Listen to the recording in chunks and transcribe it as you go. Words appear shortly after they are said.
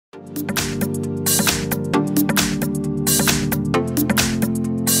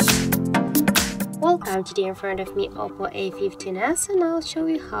Welcome, today in front of me OPPO A15s, and I'll show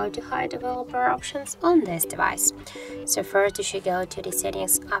you how to hide developer options on this device. So first you should go to the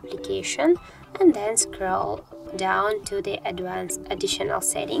settings application and then scroll down to the advanced additional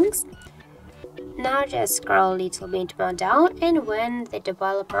settings. Now just scroll a little bit more down, and when the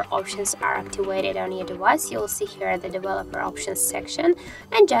developer options are activated on your device, you'll see here the developer options section,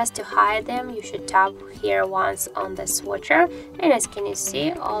 and just to hide them you should tap here once on the switcher, and as can you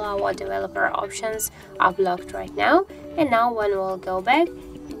see, all our developer options are blocked right now. And now when we'll go back,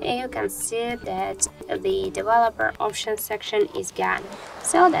 you can see that the developer options section is gone.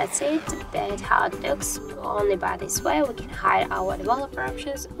 So that's it. That's how it looks. Only by this way we can hide our developer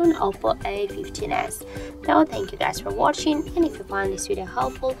options on OPPO A15s. So thank you guys for watching, and if you find this video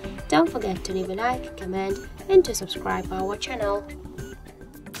helpful, don't forget to leave a like, comment and to subscribe our channel.